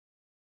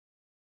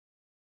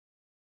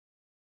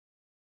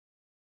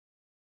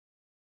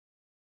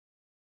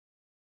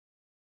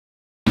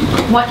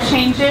What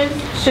changes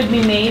should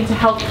be made to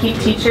help keep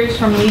teachers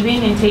from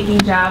leaving and taking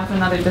jobs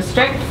in other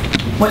districts?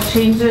 What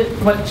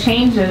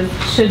changes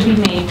should be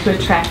made to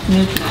attract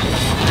new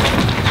teachers?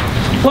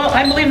 Well,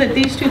 I believe that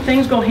these two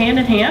things go hand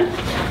in hand.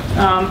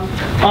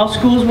 All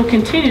schools will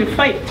continue to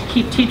fight to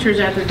keep teachers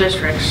at their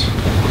districts.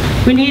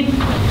 We need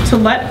to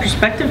let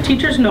prospective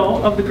teachers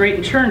know of the great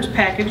insurance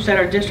package that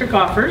our district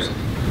offers,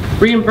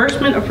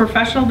 reimbursement of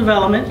professional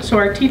development so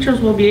our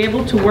teachers will be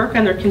able to work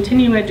on their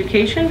continuing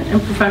education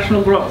and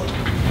professional growth.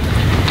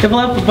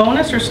 Develop a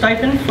bonus or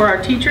stipend for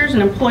our teachers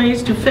and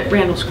employees to fit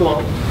Randall School.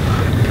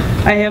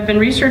 I have been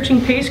researching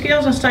pay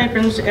scales and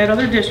stipends at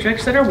other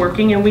districts that are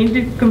working, and we need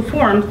to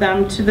conform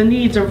them to the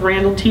needs of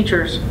Randall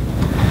teachers.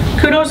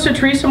 Kudos to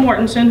Teresa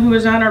Mortensen, who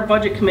is on our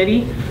budget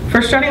committee,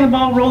 for starting the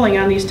ball rolling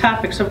on these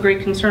topics of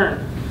great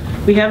concern.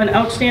 We have an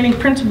outstanding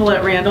principal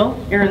at Randall,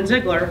 Erin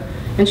Ziegler,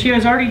 and she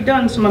has already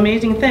done some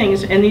amazing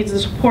things and needs the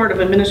support of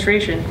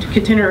administration to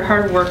continue her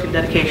hard work and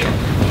dedication.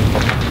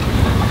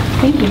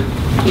 Thank you.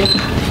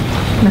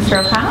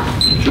 Mr. O'Connell?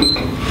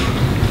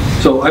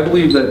 So I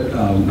believe that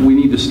we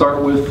need to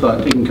start with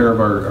taking care of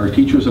our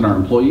teachers and our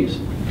employees.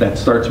 That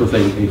starts with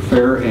a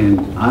fair and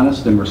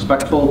honest and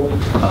respectful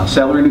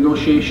salary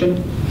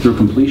negotiation through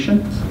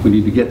completion. We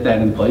need to get that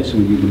in place,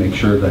 and we need to make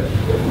sure that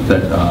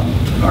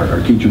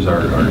our teachers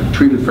are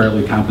treated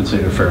fairly,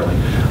 compensated fairly.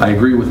 I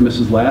agree with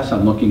Mrs. Lass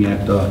on looking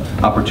at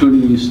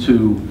opportunities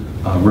to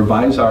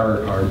revise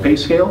our pay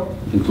scale,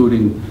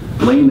 including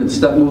lane and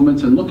step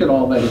movements, and look at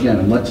all that again,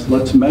 and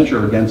let's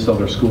measure against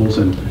other schools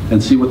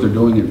and see what they're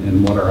doing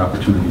and what our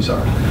opportunities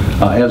are.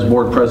 As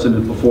board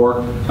president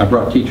before, I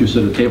brought teachers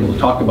to the table to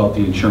talk about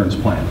the insurance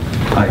plan.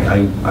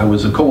 I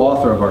was a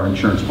co-author of our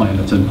insurance plan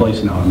that's in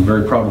place now. I'm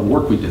very proud of the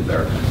work we did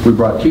there. We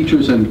brought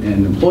teachers and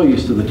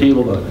employees to the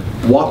table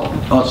to walk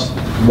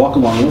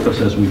along with us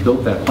as we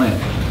built that plan.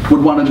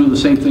 Would want to do the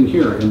same thing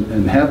here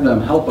and have them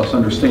help us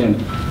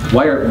understand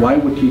why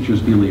would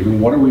teachers be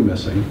leaving, what are we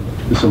missing.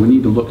 And so we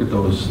need to look at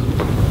those.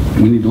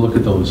 We need to look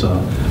at those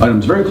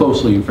items very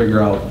closely and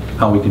figure out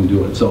how we can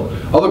do it. So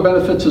other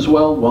benefits as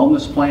well,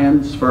 wellness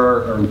plans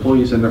for our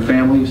employees and their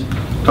families.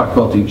 Talked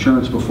about the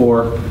insurance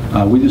before.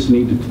 We just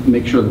need to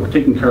make sure that we're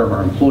taking care of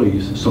our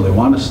employees so they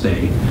want to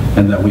stay,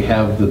 and that we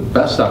have the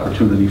best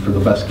opportunity for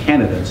the best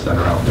candidates that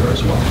are out there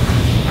as well.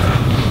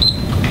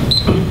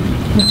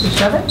 Mr.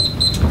 Shevitz?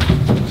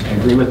 I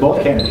agree with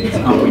both candidates.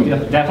 We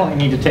definitely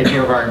need to take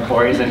care of our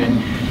employees,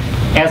 and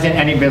as in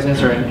any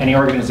business or in any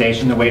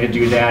organization, the way to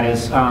do that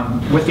is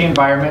with the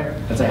environment.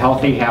 It's a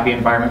healthy, happy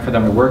environment for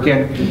them to work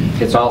in.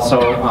 It's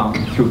also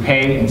through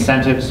pay,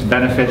 incentives,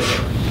 benefits.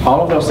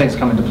 All of those things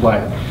come into play.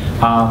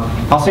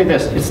 I'll say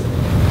this, it's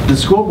the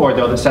school board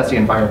though that sets the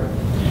environment.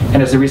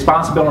 And it's the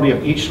responsibility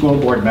of each school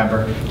board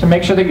member to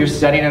make sure that you're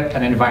setting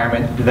an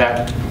environment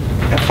that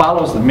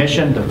follows the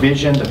mission, the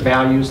vision, the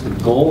values, the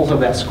goals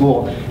of that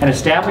school, and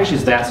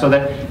establishes that so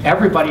that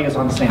everybody is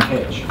on the same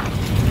page.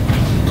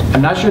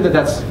 I'm not sure that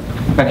that's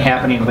been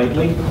happening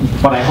lately,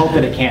 but I hope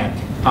that it can.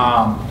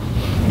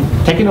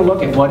 Taking a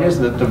look at what is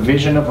the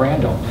vision of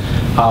Randall.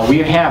 We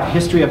have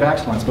history of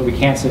excellence, but we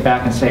can't sit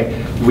back and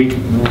say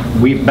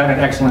we've been an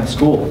excellent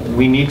school.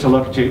 We need to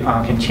look to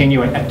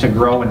continue to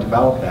grow and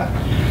develop that.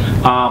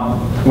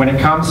 When it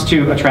comes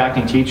to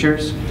attracting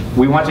teachers,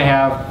 we want to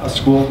have a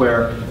school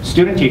where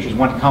student teachers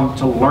want to come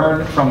to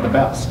learn from the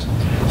best.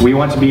 We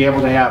want to be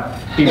able to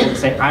have people that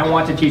say, I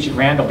want to teach at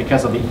Randall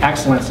because of the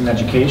excellence in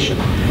education.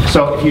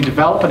 So if you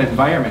develop an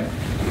environment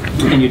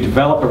and you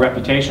develop a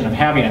reputation of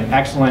having an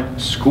excellent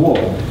school,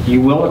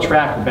 you will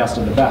attract the best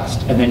of the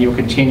best, and then you'll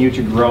continue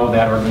to grow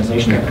that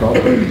organization, that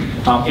program.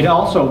 It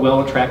also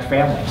will attract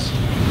families.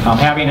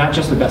 Having not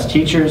just the best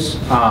teachers,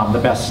 the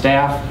best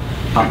staff,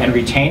 and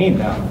retaining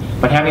them,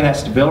 but having that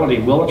stability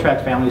will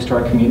attract families to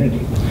our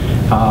community.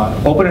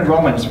 Open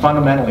enrollment has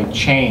fundamentally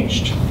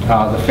changed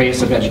the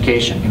face of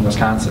education in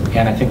Wisconsin,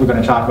 and I think we're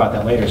going to talk about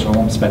that later, so I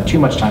won't spend too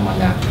much time on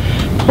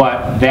that.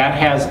 But that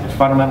has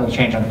fundamentally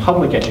changed on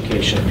public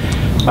education.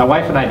 My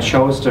wife and I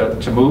chose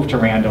to move to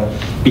Randall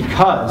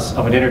because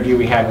of an interview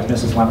we had with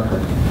Mrs.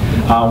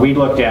 Lemmerhard. We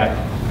looked at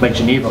Lake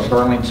Geneva,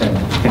 Burlington,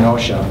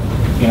 Kenosha.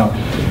 You know,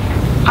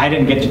 I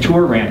didn't get to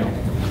tour Randall.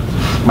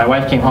 My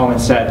wife came home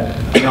and said,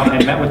 you know,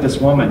 I met with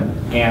this woman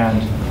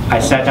and I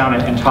sat down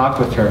and talked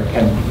with her,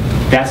 and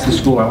that's the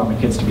school I want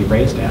my kids to be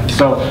raised at.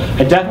 So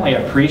I definitely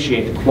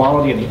appreciate the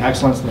quality and the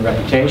excellence and the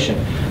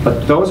reputation,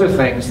 but those are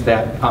things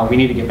that we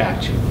need to get back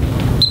to.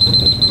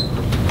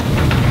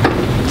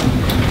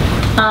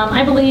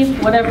 I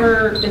believe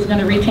whatever is going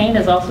to retain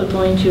is also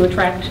going to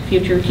attract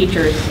future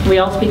teachers. We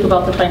all speak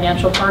about the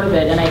financial part of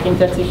it, and I think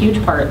that's a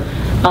huge part.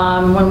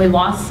 When we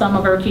lost some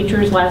of our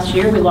teachers last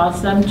year, we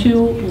lost them to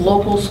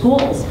local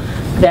schools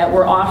that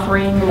were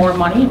offering more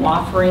money,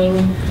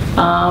 offering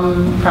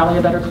probably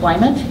a better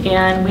climate,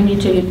 and we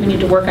need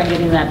to work on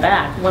getting that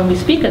back. When we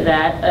speak of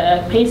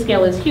that, pay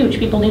scale is huge.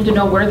 People need to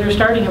know where they're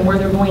starting and where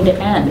they're going to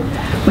end.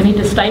 We need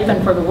to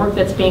stipend for the work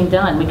that's being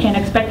done. We can't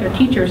expect our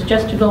teachers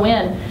just to go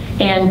in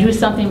and do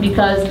something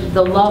because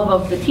the love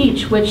of the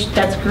teach, which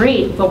that's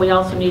great, but we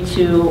also need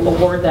to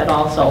award that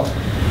also.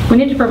 We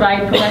need to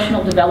provide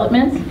professional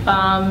development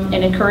and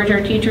encourage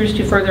our teachers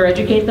to further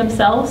educate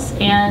themselves,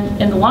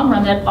 and in the long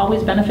run, that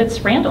always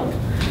benefits Randall.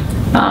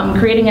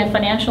 Creating a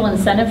financial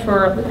incentive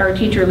for our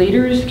teacher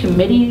leaders,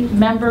 committee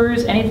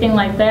members, anything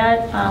like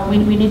that, we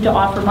need to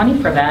offer money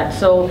for that.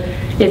 So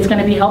it's going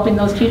to be helping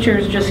those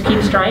teachers just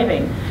keep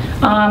striving.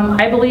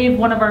 I believe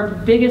one of our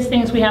biggest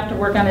things we have to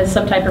work on is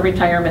some type of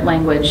retirement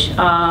language.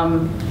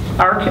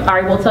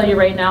 I will tell you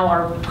right now,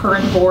 our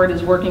current board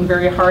is working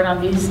very hard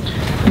on these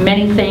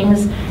many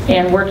things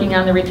and working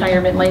on the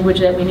retirement language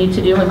that we need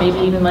to do, and maybe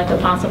even like a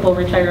possible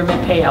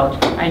retirement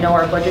payout. I know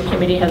our budget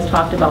committee has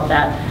talked about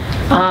that.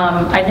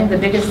 I think the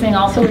biggest thing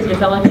also is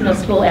developing a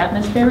school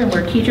atmosphere and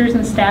where teachers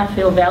and staff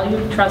feel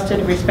valued, trusted,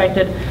 and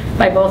respected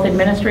by both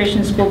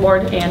administration, school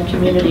board, and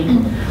community.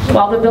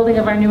 While the building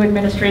of our new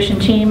administration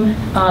team,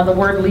 the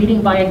word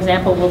leading by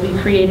example will be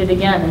created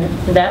again,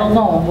 and that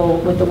alone will,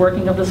 with the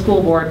working of the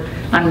school board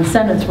on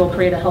incentives, will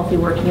create a healthy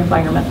working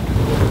environment.